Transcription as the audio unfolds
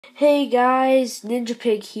Hey guys, Ninja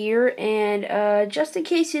Pig here, and just in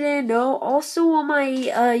case you didn't know, also on my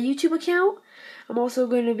YouTube account, I'm also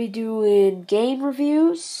going to be doing game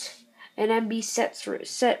reviews and MB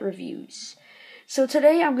set reviews. So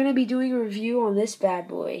today I'm going to be doing a review on this bad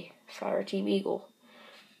boy, Fireteam Eagle.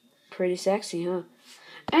 Pretty sexy, huh?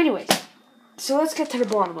 Anyways, so let's get to the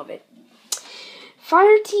bottom of it.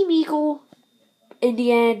 Fireteam Eagle, in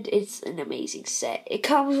the end, it's an amazing set. It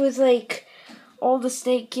comes with all the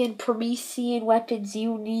snake and Promethean weapons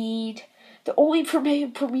you need. The only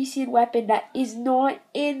Promethean weapon that is not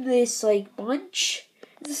in this bunch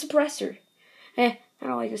is the suppressor. I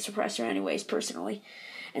don't like the suppressor anyways, personally.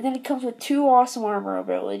 And then it comes with 2 awesome armor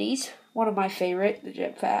abilities. One of my favorite, the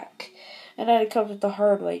jetpack. And then it comes with the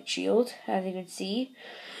hard light shield, as you can see.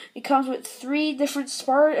 It comes with 5 different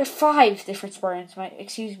Spartans,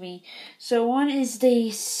 excuse me. So one is the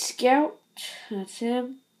scout, that's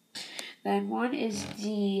him. Then one is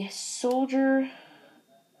the soldier.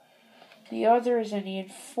 The other is the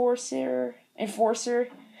enforcer.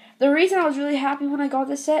 The reason I was really happy when I got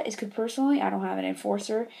this set is because personally I don't have an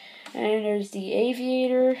enforcer. And there's the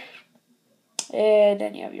aviator. And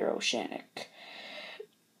then you have your oceanic.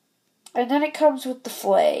 And then it comes with the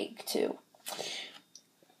flag too.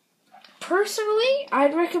 Personally,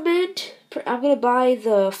 I'd recommend. I'm gonna buy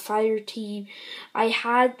the Fireteam. I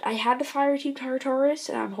had the Fireteam Tartarus,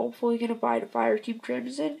 and I'm hopefully gonna buy the Fireteam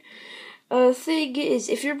Crimson. Thing is,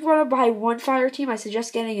 if you're gonna buy one Fireteam, I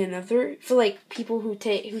suggest getting another for people who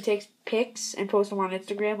takes pics and post them on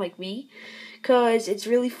Instagram like me, cause it's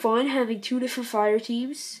really fun having 2 different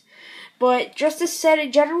Fireteams. But just a set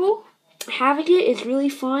in general, having it is really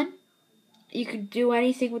fun. You can do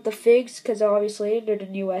anything with the figs, because obviously they're the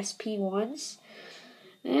new SP ones.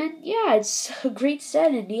 And yeah, it's a great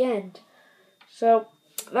set in the end. So,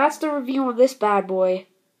 that's the review on this bad boy.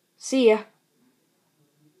 See ya.